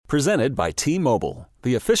Presented by T-Mobile,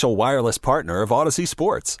 the official wireless partner of Odyssey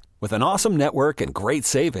Sports. With an awesome network and great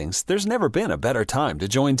savings, there's never been a better time to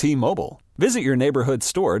join T-Mobile. Visit your neighborhood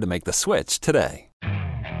store to make the switch today.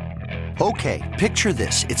 Okay, picture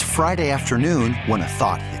this. It's Friday afternoon when a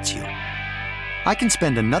thought hits you. I can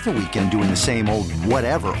spend another weekend doing the same old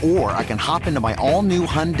whatever, or I can hop into my all-new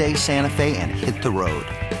Hyundai Santa Fe and hit the road.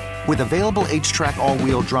 With available H-Track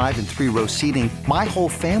all-wheel drive and 3-row seating, my whole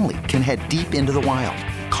family can head deep into the wild.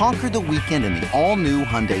 Conquer the weekend in the all-new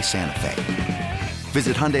Hyundai Santa Fe.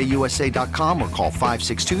 Visit HyundaiUSA.com or call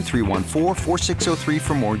 562-314-4603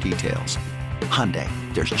 for more details. Hyundai,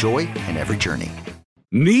 there's joy in every journey.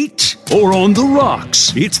 Neat or on the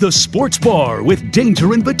rocks? It's the Sports Bar with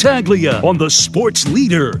Danger and Battaglia on the Sports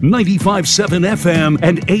Leader, 95.7 FM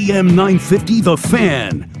and AM 950 The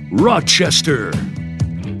Fan, Rochester.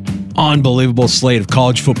 Unbelievable slate of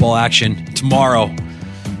college football action tomorrow.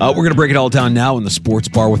 We're going to break it all down now in the Sports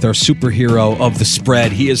Bar with our superhero of the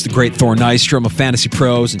spread. He is the great Thor Nystrom of Fantasy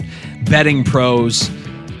Pros and Betting Pros.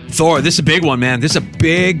 Thor, this is a big one, man. This is a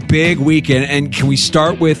big, big weekend. And can we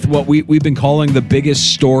start with what we've been calling the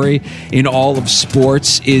biggest story in all of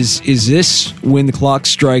sports? Is this when the clock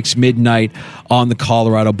strikes midnight on the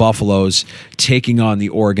Colorado Buffaloes taking on the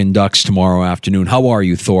Oregon Ducks tomorrow afternoon? How are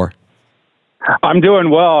you, Thor? I'm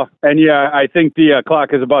doing well, and yeah, I think the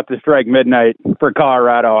clock is about to strike midnight for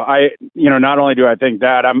Colorado. Not only do I think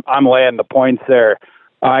that, I'm laying the points there.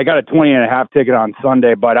 I got a 20.5 ticket on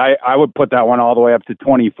Sunday, but I would put that one all the way up to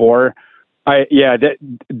 24.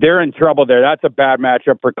 They're in trouble there. That's a bad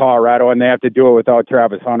matchup for Colorado, and they have to do it without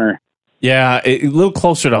Travis Hunter. Yeah, a little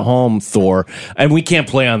closer to home, Thor. And we can't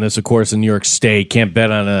play on this, of course, in New York State. Can't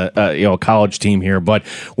bet on a college team here. But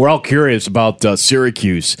we're all curious about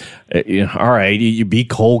Syracuse. All right, you beat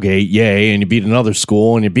Colgate, yay, and you beat another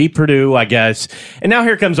school, and you beat Purdue, I guess. And now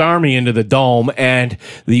here comes Army into the Dome, and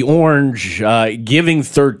the Orange giving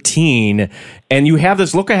 13. And you have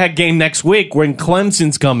this look-ahead game next week when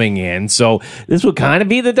Clemson's coming in. So this would kind of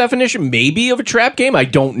be the definition, maybe, of a trap game. I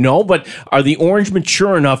don't know. But are the Orange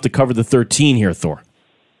mature enough to cover the 13 here, Thor?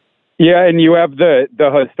 Yeah, and you have the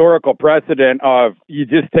historical precedent of you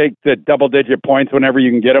just take the double-digit points whenever you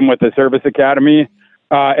can get them with the Service Academy.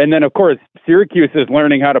 And then, of course, Syracuse is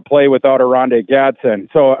learning how to play without Aronde Gadsden.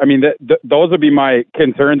 So, I mean, those would be my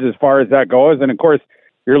concerns as far as that goes. And, of course,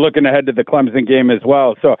 you're looking ahead to the Clemson game as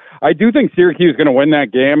well. So I do think Syracuse is going to win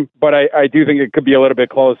that game, but I do think it could be a little bit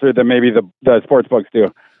closer than maybe the sportsbooks do.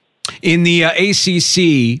 In the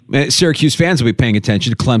ACC, Syracuse fans will be paying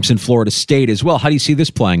attention to Clemson, Florida State as well. How do you see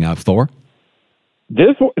this playing out, Thor?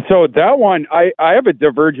 That one, I have a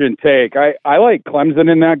divergent take. I like Clemson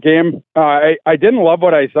in that game. I didn't love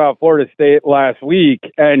what I saw at Florida State last week,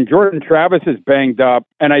 and Jordan Travis is banged up,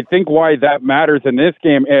 and I think why that matters in this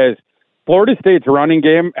game is Florida State's running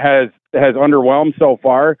game has underwhelmed so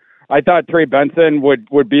far. I thought Trey Benson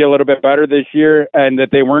would be a little bit better this year and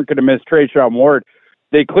that they weren't going to miss Trayshawn Ward.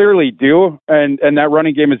 They clearly do, and that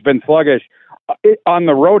running game has been sluggish. On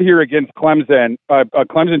the road here against Clemson, a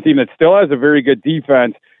Clemson team that still has a very good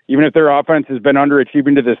defense, even if their offense has been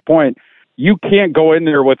underachieving to this point, you can't go in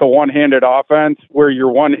there with a one-handed offense where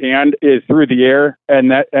your one hand is through the air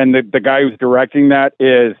and the guy who's directing that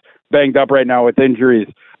is banged up right now with injuries.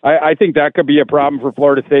 I think that could be a problem for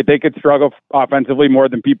Florida State. They could struggle offensively more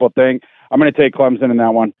than people think. I'm going to take Clemson in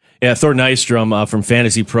that one. Yeah, Thor Nystrom from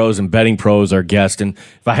Fantasy Pros and Betting Pros, our guest. And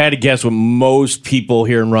if I had to guess what most people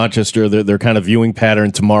here in Rochester, their kind of viewing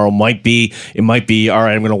pattern tomorrow might be, all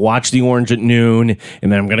right, I'm going to watch the Orange at noon,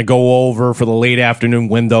 and then I'm going to go over for the late afternoon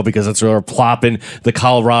window because that's where we're plopping the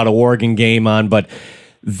Colorado-Oregon game on. But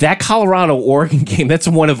that Colorado-Oregon game, that's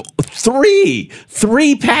one of three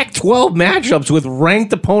Pac-12 matchups with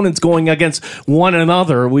ranked opponents going against one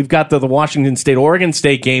another. We've got the Washington State-Oregon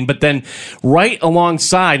State game, but then right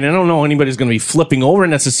alongside, and I don't know anybody's going to be flipping over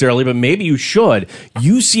necessarily, but maybe you should,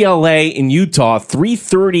 UCLA in Utah,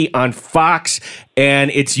 3:30 on Fox,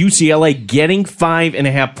 and it's UCLA getting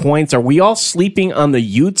 5.5 points. Are we all sleeping on the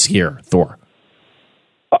Utes here, Thor?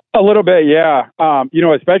 A little bit, yeah.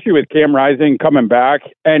 Especially with Cam Rising coming back.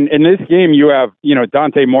 And in this game, you have,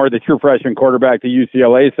 Dante Moore, the true freshman quarterback, the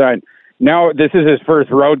UCLA side. Now, this is his first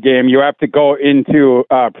road game. You have to go into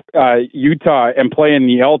Utah and play in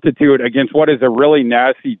the altitude against what is a really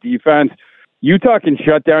nasty defense. Utah can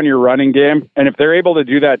shut down your running game. And if they're able to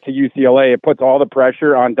do that to UCLA, it puts all the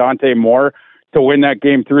pressure on Dante Moore to win that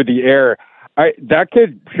game through the air. That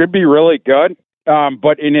kid should be really good.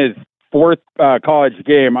 But in his fourth college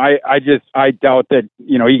game, I doubt that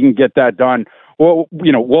he can get that done. Well,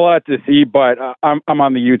 we'll have to see, but I'm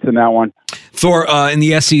on the Utes in that one. Thor, in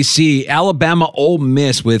the SEC, Alabama, Ole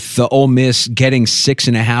Miss, with Ole Miss getting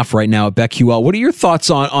 6.5 right now at BetQL. What are your thoughts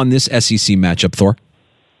on this SEC matchup, Thor?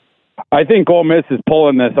 I think Ole Miss is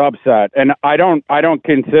pulling this upset, and I don't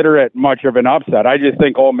consider it much of an upset. I just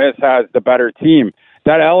think Ole Miss has the better team.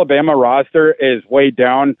 That Alabama roster is way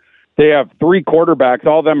down. They have 3 quarterbacks.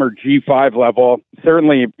 All of them are G5 level.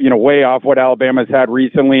 Certainly, way off what Alabama's had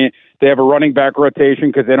recently. They have a running back rotation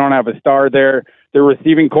because they don't have a star there. Their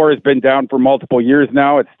receiving core has been down for multiple years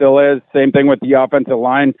now. It still is. Same thing with the offensive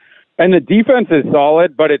line. And the defense is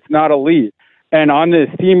solid, but it's not elite. And on this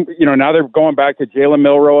team, now they're going back to Jalen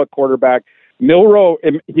Milroe at quarterback. Milroe,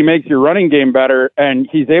 he makes your running game better, and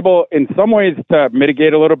he's able in some ways to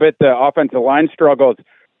mitigate a little bit the offensive line struggles,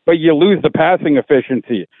 but you lose the passing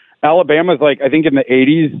efficiency. Alabama's I think in the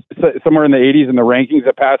 80s, somewhere in the 80s in the rankings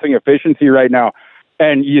of passing efficiency right now.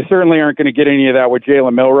 And you certainly aren't going to get any of that with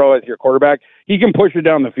Jalen Milroe as your quarterback. He can push it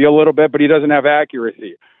down the field a little bit, but he doesn't have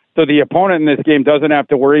accuracy. So the opponent in this game doesn't have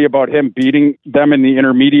to worry about him beating them in the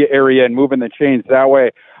intermediate area and moving the chains that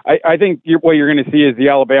way. I think what you're going to see is the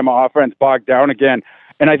Alabama offense bogged down again.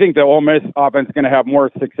 And I think the Ole Miss offense is going to have more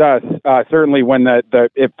success, certainly when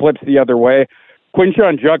it flips the other way.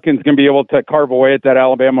 Quinshon Judkins going to be able to carve away at that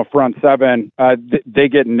Alabama front seven. They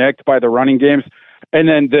get nicked by the running games. And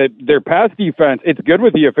then their pass defense, it's good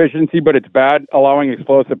with the efficiency, but it's bad allowing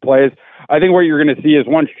explosive plays. I think what you're going to see is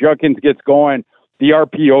once Judkins gets going, the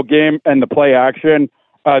RPO game and the play action,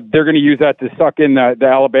 they're going to use that to suck in the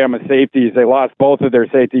Alabama safeties. They lost both of their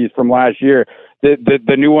safeties from last year.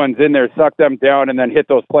 The new ones in there, suck them down and then hit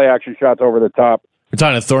those play action shots over the top. We're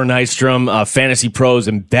talking to Thor Nystrom, Fantasy Pros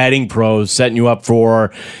and Betting Pros, setting you up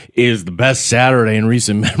for is the best Saturday in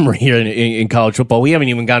recent memory here in college football. We haven't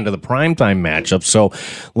even gotten to the primetime matchup, so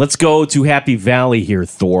let's go to Happy Valley here,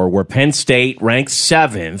 Thor, where Penn State ranks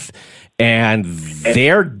 7th. And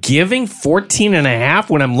they're giving 14.5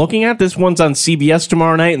 when I'm looking at this one's on CBS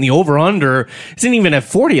tomorrow night, and the over-under isn't even at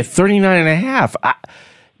 40, at 39.5.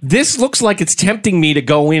 This looks like it's tempting me to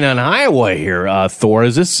go in on Iowa here, Thor.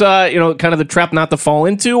 Is this, kind of the trap not to fall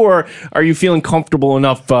into, or are you feeling comfortable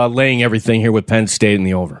enough laying everything here with Penn State in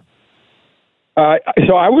the over?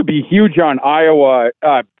 So I would be huge on Iowa,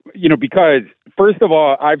 because first of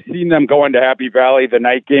all, I've seen them go into Happy Valley, the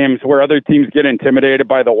night games where other teams get intimidated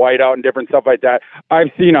by the whiteout and different stuff like that. I've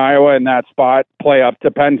seen Iowa in that spot play up to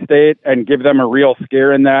Penn State and give them a real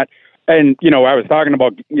scare in that. And, I was talking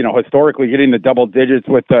about, historically getting the double digits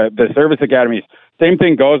with the service academies. Same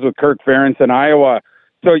thing goes with Kirk Ferentz in Iowa.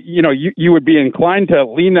 So, you would be inclined to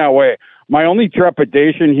lean that way. My only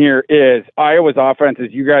trepidation here is Iowa's offense,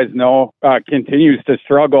 as you guys know, continues to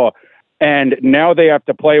struggle. And now they have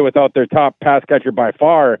to play without their top pass catcher by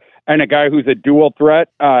far and a guy who's a dual threat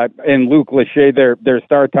in Luke Lachey, their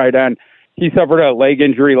star tight end. He suffered a leg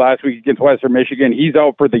injury last week against Western Michigan. He's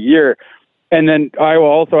out for the year. And then Iowa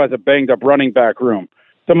also has a banged-up running back room.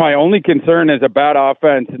 So my only concern is a bad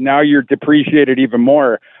offense. Now you're depreciated even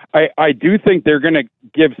more. I do think they're going to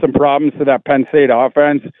give some problems to that Penn State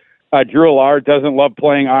offense. Drew Allard doesn't love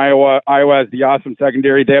playing Iowa. Iowa has the awesome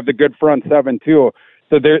secondary. They have the good front seven, too.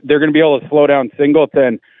 So they're going to be able to slow down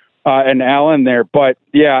Singleton and Allen there. But,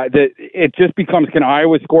 yeah, it just becomes, can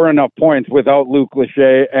Iowa score enough points without Luke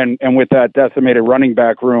Lachey and with that decimated running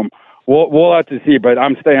back room? We'll have to see, but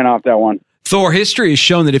I'm staying off that one. Thor, history has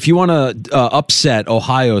shown that if you want to upset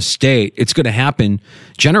Ohio State, it's going to happen,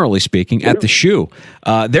 generally speaking, at the Shoe.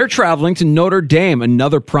 They're traveling to Notre Dame,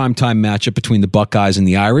 another primetime matchup between the Buckeyes and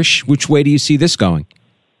the Irish. Which way do you see this going?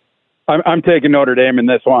 I'm taking Notre Dame in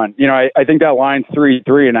this one. I think that line's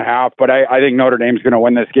 3.5, but I think Notre Dame's going to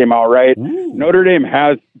win this game outright. Ooh. Notre Dame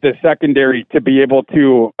has the secondary to be able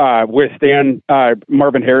to withstand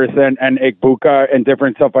Marvin Harrison and Igbuka and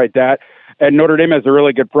different stuff like that. And Notre Dame has a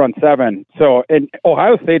really good front seven. So in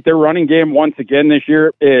Ohio State, their running game once again this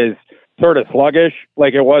year is sort of sluggish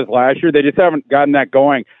like it was last year. They just haven't gotten that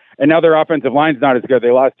going. And now their offensive line's not as good. They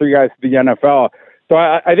lost 3 guys to the NFL. So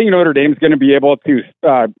I think Notre Dame's going to be able to,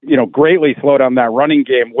 greatly slow down that running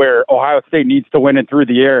game where Ohio State needs to win it through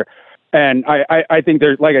the air. And I think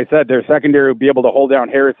like I said, their secondary will be able to hold down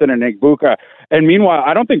Harrison and Igbuka. And meanwhile,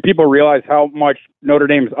 I don't think people realize how much Notre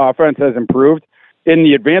Dame's offense has improved. In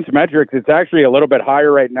the advanced metrics, it's actually a little bit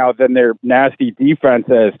higher right now than their nasty defense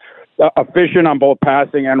is. Efficient on both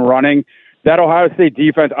passing and running. That Ohio State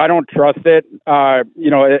defense, I don't trust it,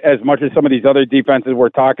 as much as some of these other defenses we're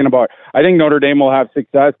talking about. I think Notre Dame will have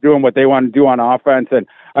success doing what they want to do on offense, and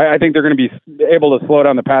I think they're going to be able to slow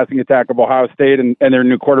down the passing attack of Ohio State and their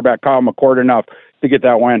new quarterback, Kyle McCord, enough to get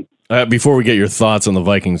that win. Before we get your thoughts on the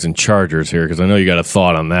Vikings and Chargers here, because I know you got a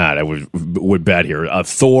thought on that, I would bet here.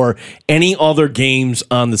 Thor, any other games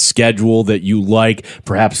on the schedule that you like,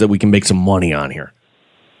 perhaps that we can make some money on here?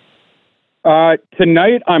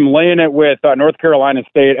 Tonight, I'm laying it with North Carolina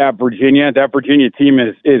State at Virginia. That Virginia team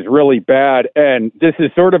is really bad, and this is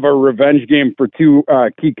sort of a revenge game for two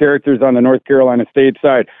key characters on the North Carolina State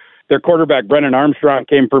side. Their quarterback, Brennan Armstrong,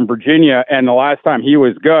 came from Virginia, and the last time he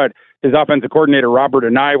was good, his offensive coordinator, Robert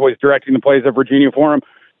Anai, was directing the plays at Virginia for him.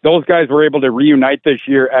 Those guys were able to reunite this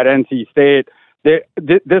year at NC State.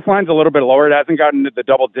 This line's a little bit lower. It hasn't gotten to the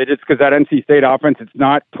double digits because that NC State offense, it's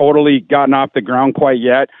not totally gotten off the ground quite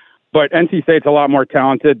yet. But NC State's a lot more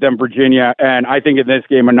talented than Virginia, and I think in this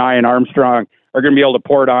game, Anai and Armstrong are going to be able to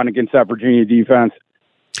pour it on against that Virginia defense.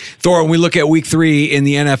 Thor, when we look at Week 3 in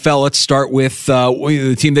the NFL, let's start with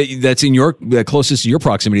the team that's in your closest to your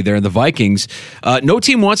proximity there, in the Vikings. No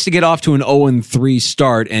team wants to get off to an 0-3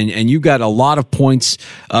 start, and you've got a lot of points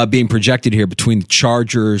being projected here between the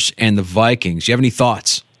Chargers and the Vikings. Do you have any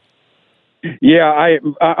thoughts? Yeah,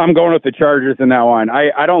 I'm going with the Chargers in that one.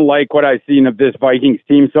 I don't like what I've seen of this Vikings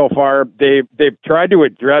team so far. They've tried to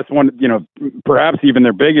address one, perhaps even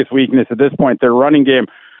their biggest weakness at this point, their running game,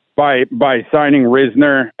 by signing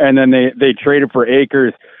Risner, and then they traded for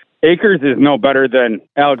Akers. Akers is no better than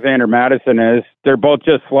Alexander Madison is. They're both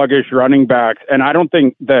just sluggish running backs, and I don't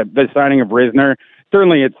think that the signing of Risner,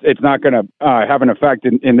 certainly it's not going to have an effect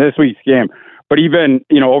in this week's game, but even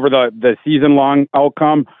over the season-long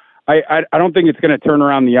outcome, I don't think it's going to turn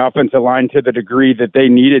around the offensive line to the degree that they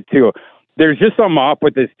need it to. There's just something off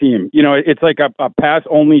with this team. It's like a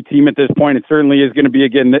pass-only team at this point. It certainly is going to be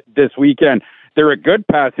again this weekend. They're a good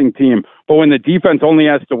passing team, but when the defense only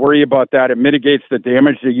has to worry about that, it mitigates the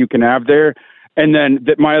damage that you can have there. And then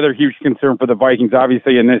my other huge concern for the Vikings,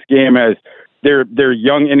 obviously, in this game is their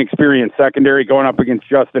young, inexperienced secondary going up against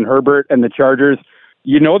Justin Herbert and the Chargers.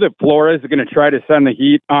 You know that Flores is going to try to send the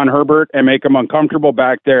heat on Herbert and make him uncomfortable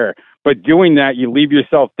back there. But doing that, you leave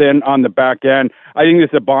yourself thin on the back end. I think this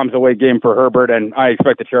is a bombs-away game for Herbert, and I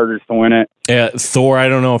expect the Chargers to win it. Yeah, Thor, I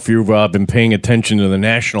don't know if you've been paying attention to the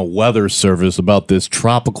National Weather Service about this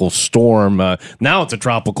tropical storm. Now it's a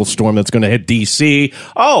tropical storm that's going to hit D.C.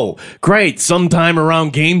 Oh, great. Sometime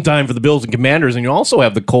around game time for the Bills and Commanders, and you also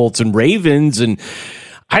have the Colts and Ravens, and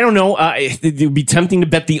I don't know. It would be tempting to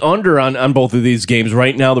bet the under on both of these games.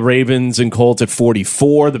 Right now, the Ravens and Colts at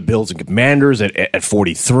 44, the Bills and Commanders at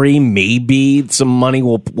 43. Maybe some money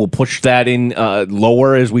will push that in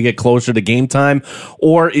lower as we get closer to game time.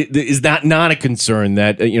 Or is that not a concern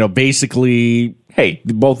that, basically, hey,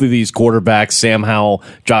 both of these quarterbacks, Sam Howell,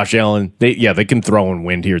 Josh Allen, they can throw and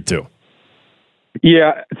win here too?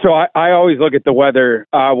 Yeah, so I always look at the weather,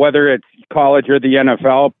 whether it's college or the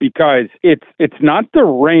NFL, because it's not the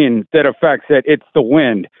rain that affects it, it's the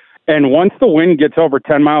wind. And once the wind gets over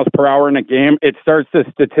 10 miles per hour in a game, it starts to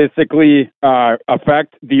statistically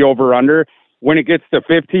affect the over-under. When it gets to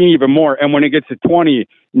 15, even more. And when it gets to 20,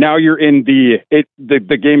 now you're in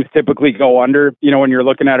the games typically go under, when you're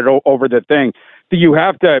looking at it over the thing. So you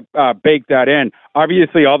have to bake that in.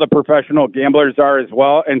 Obviously, all the professional gamblers are as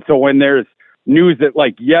well. And so when there's news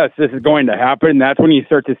that, yes, this is going to happen, that's when you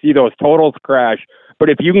start to see those totals crash. But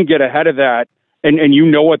if you can get ahead of that and you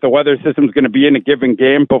know what the weather system is going to be in a given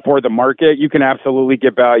game before the market, you can absolutely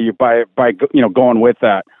get value by going with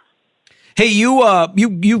that. Hey,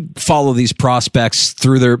 you follow these prospects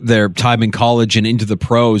through their time in college and into the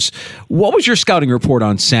pros. What was your scouting report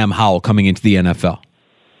on Sam Howell coming into the NFL?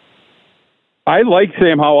 I liked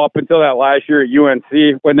Sam Howell up until that last year at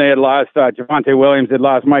UNC when they had lost Javonte Williams, they'd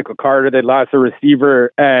lost Michael Carter, they'd lost a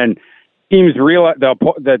receiver, and teams realized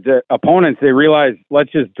the opponents, they realized,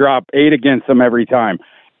 let's just drop 8 against them every time.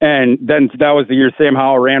 And then that was the year Sam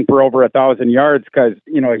Howell ran for over 1,000 yards because,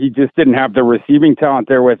 he just didn't have the receiving talent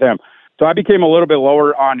there with him. So I became a little bit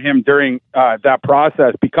lower on him during that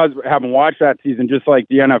process because having watched that season, just like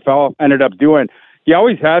the NFL ended up doing, he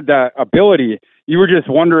always had that ability. You were just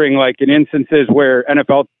wondering, in instances where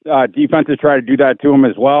NFL defenses try to do that to him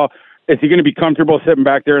as well, is he going to be comfortable sitting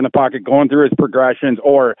back there in the pocket going through his progressions,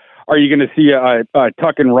 or are you going to see a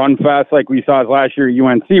tuck and run fast like we saw last year at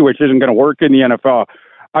UNC, which isn't going to work in the NFL?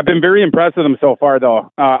 I've been very impressed with him so far,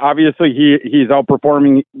 though. Obviously, he's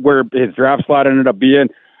outperforming where his draft slot ended up being,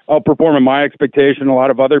 outperforming my expectation, a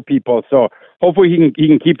lot of other people. So hopefully he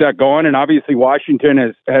can keep that going. And obviously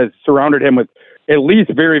Washington has surrounded him with at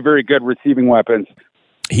least very, very good receiving weapons.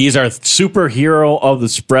 He's our superhero of the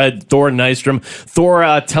spread, Thor Nystrom.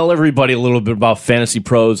 Thor, tell everybody a little bit about Fantasy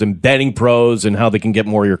Pros and Betting Pros and how they can get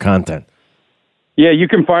more of your content. Yeah, you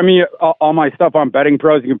can find me, all my stuff on Betting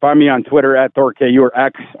Pros. You can find me on Twitter at ThorKU or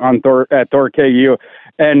X at ThorKU.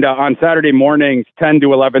 And on Saturday mornings, 10 to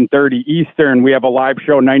 11:30 Eastern, we have a live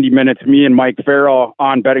show, 90 minutes, me and Mike Farrell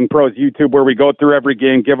on Betting Pros YouTube, where we go through every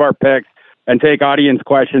game, give our picks, and take audience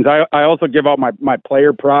questions. I also give out my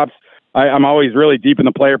player props. I'm always really deep in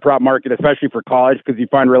the player prop market, especially for college, because you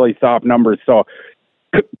find really soft numbers. So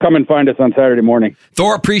come and find us on Saturday morning.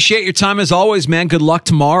 Thor, appreciate your time as always, man. Good luck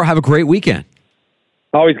tomorrow. Have a great weekend.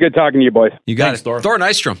 Always good talking to you, boys. You got Thanks, it. Thor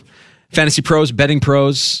Nystrom, Fantasy Pros, Betting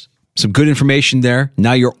Pros. Some good information there.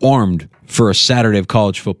 Now you're armed for a Saturday of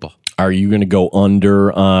college football. Are you going to go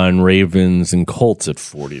under on Ravens and Colts at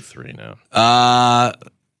 43 now?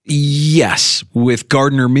 Yes. With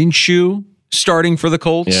Gardner Minshew starting for the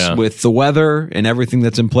Colts, with the weather and everything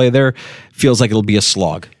that's in play there, feels like it'll be a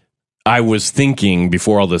slog. I was thinking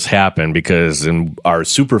before all this happened, because in our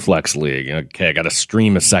Superflex League, okay, I got to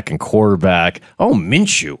stream a second quarterback. Oh,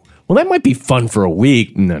 Minshew. Well, that might be fun for a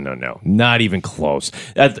week. No. Not even close.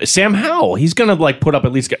 Sam Howell, he's going to put up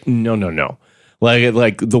at least... No.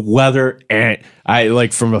 Like the weather, and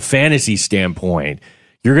from a fantasy standpoint,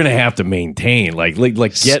 you're going to have to maintain.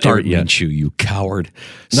 Get Start Minshew, you coward.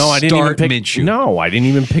 No, I didn't even pick Minshew. No, I didn't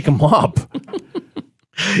even pick him up.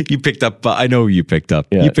 You picked up, I know you picked up.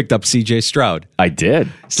 Yeah. You picked up C.J. Stroud. I did.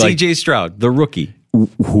 C.J. Stroud, the rookie.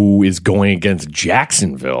 Who is going against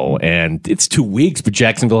Jacksonville, and it's 2 weeks, but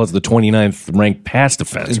Jacksonville has the 29th ranked pass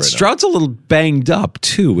defense. And right Stroud's a little banged up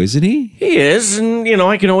too, isn't he? He is, and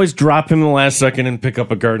I can always drop him in the last second and pick up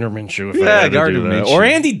a Gardner Minshew if I had to do that. Or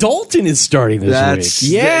Andy Dalton is starting this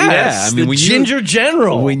week. Yes, the Ginger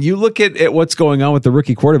General. When you look at what's going on with the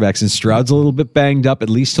rookie quarterbacks, and Stroud's a little bit banged up, at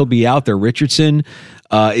least he'll be out there. Richardson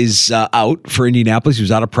is out for Indianapolis. He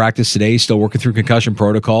was out of practice today. He's still working through concussion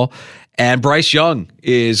protocol. And Bryce Young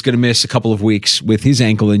is going to miss a couple of weeks with his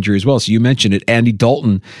ankle injury as well. So you mentioned it. Andy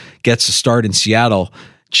Dalton gets a start in Seattle.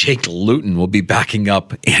 Jake Luton will be backing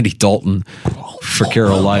up Andy Dalton for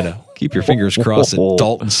Carolina. Keep your fingers crossed that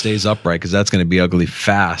Dalton stays upright, because that's going to be ugly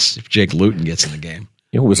fast if Jake Luton gets in the game.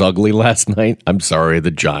 It was ugly last night. I'm sorry,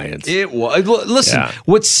 the Giants. It was. Listen,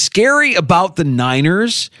 What's scary about the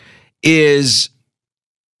Niners is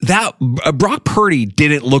that Brock Purdy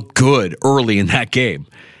didn't look good early in that game.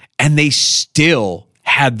 And they still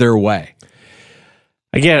had their way.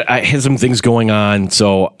 Again, I had some things going on,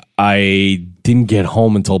 so I didn't get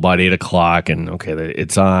home until about 8 o'clock. And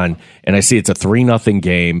it's on, and I see it's a 3-0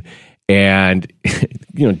 game. And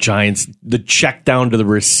Giants, the check down to the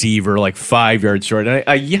receiver, 5 yards short. And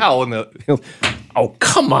I yell, "Oh,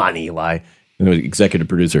 come on, Eli!" And the executive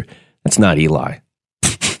producer, "That's not Eli."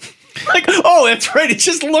 Oh, that's right. It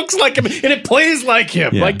just looks like him, and it plays like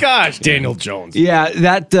him. Yeah. My gosh, Daniel Jones. Yeah,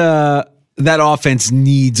 that offense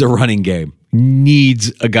needs a running game.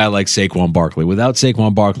 Needs a guy like Saquon Barkley. Without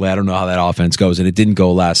Saquon Barkley, I don't know how that offense goes, and it didn't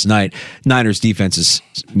go last night. Niners defense is,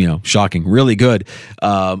 shocking, really good.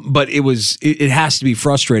 But it has to be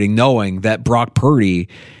frustrating knowing that Brock Purdy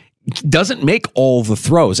doesn't make all the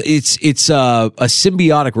throws. It's a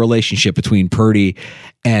symbiotic relationship between Purdy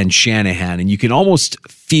and Shanahan, and you can almost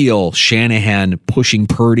feel Shanahan pushing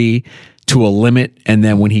Purdy to a limit, and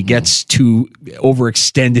then when he gets too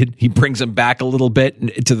overextended, he brings him back a little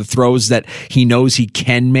bit to the throws that he knows he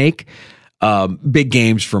can make. Big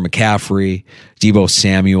games for McCaffrey, Deebo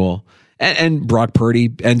Samuel, and Brock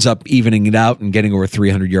Purdy ends up evening it out and getting over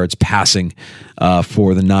 300 yards passing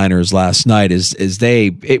for the Niners last night.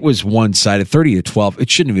 It was one-sided, 30-12.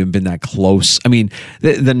 It shouldn't have even been that close. I mean,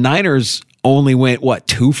 the Niners only went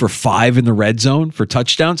 2 for 5 in the red zone for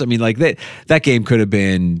touchdowns. I mean, that game could have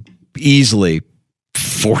been easily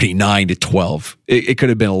 49-12. It could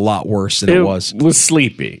have been a lot worse than it was. It was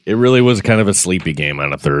sleepy. It really was kind of a sleepy game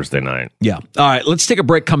on a Thursday night. Yeah. All right, let's take a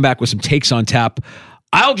break, come back with some takes on tap.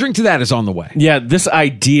 I'll drink to that is on the way. Yeah, this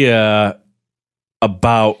idea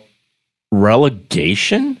about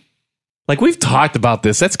relegation, we've talked about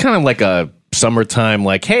this. That's kind of like a summertime,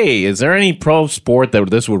 hey, is there any pro sport that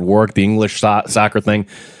this would work, the English soccer thing?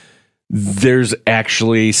 There's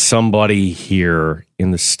actually somebody here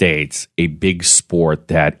in the States, a big sport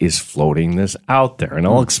that is floating this out there. And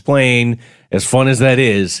I'll explain, as fun as that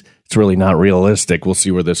is, it's really not realistic. We'll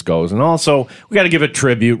see where this goes. And also, we got to give a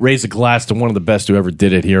tribute, raise a glass to one of the best who ever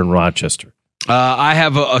did it here in Rochester. I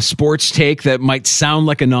have a sports take that might sound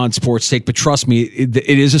like a non-sports take, but trust me, it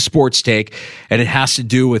is a sports take, and it has to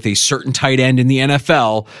do with a certain tight end in the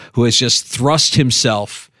NFL who has just thrust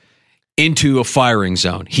himself into a firing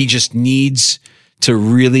zone. He just needs to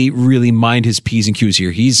really, really mind his P's and Q's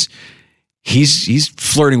here. He's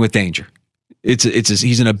flirting with danger.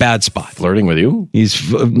 He's in a bad spot. Flirting with you?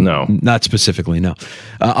 No, not specifically. No,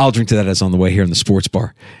 I'll drink to that as on the way here in the sports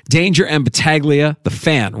bar. Danger and Battaglia, the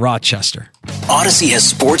Fan, Rochester. Odyssey has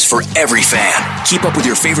sports for every fan. Keep up with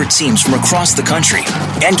your favorite teams from across the country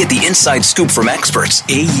and get the inside scoop from experts.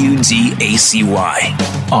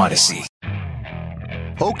 AUDACY. Odyssey.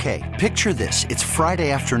 Okay, picture this. It's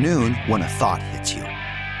Friday afternoon when a thought hits you.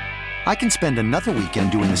 I can spend another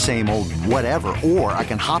weekend doing the same old whatever, or I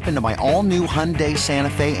can hop into my all-new Hyundai Santa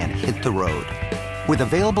Fe and hit the road. With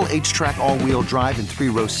available H-Track all-wheel drive and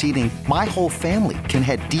 3-row seating, my whole family can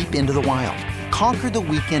head deep into the wild. Conquer the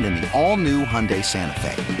weekend in the all-new Hyundai Santa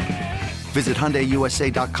Fe. Visit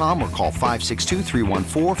HyundaiUSA.com or call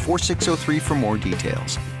 562-314-4603 for more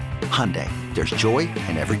details. Hyundai, there's joy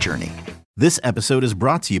in every journey. This episode is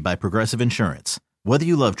brought to you by Progressive Insurance. Whether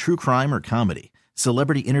you love true crime or comedy,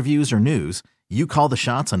 celebrity interviews or news, you call the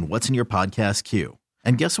shots on what's in your podcast queue.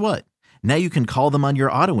 And guess what? Now you can call them on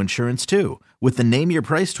your auto insurance too with the Name Your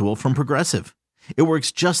Price tool from Progressive. It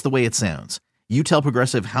works just the way it sounds. You tell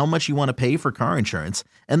Progressive how much you want to pay for car insurance,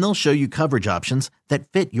 and they'll show you coverage options that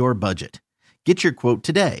fit your budget. Get your quote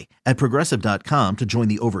today at Progressive.com to join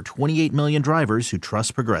the over 28 million drivers who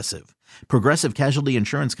trust Progressive. Progressive Casualty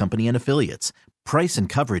Insurance Company and Affiliates. Price and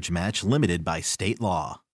coverage match limited by state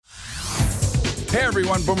law. Hey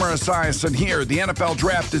everyone, Boomer Esiason here. The NFL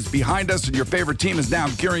Draft is behind us and your favorite team is now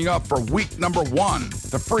gearing up for week number 1.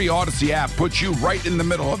 The free Odyssey app puts you right in the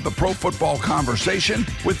middle of the pro football conversation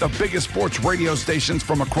with the biggest sports radio stations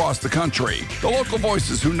from across the country. The local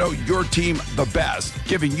voices who know your team the best,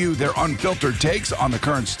 giving you their unfiltered takes on the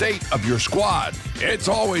current state of your squad. It's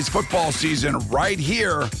always football season right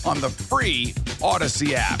here on the free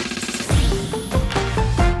Odyssey app.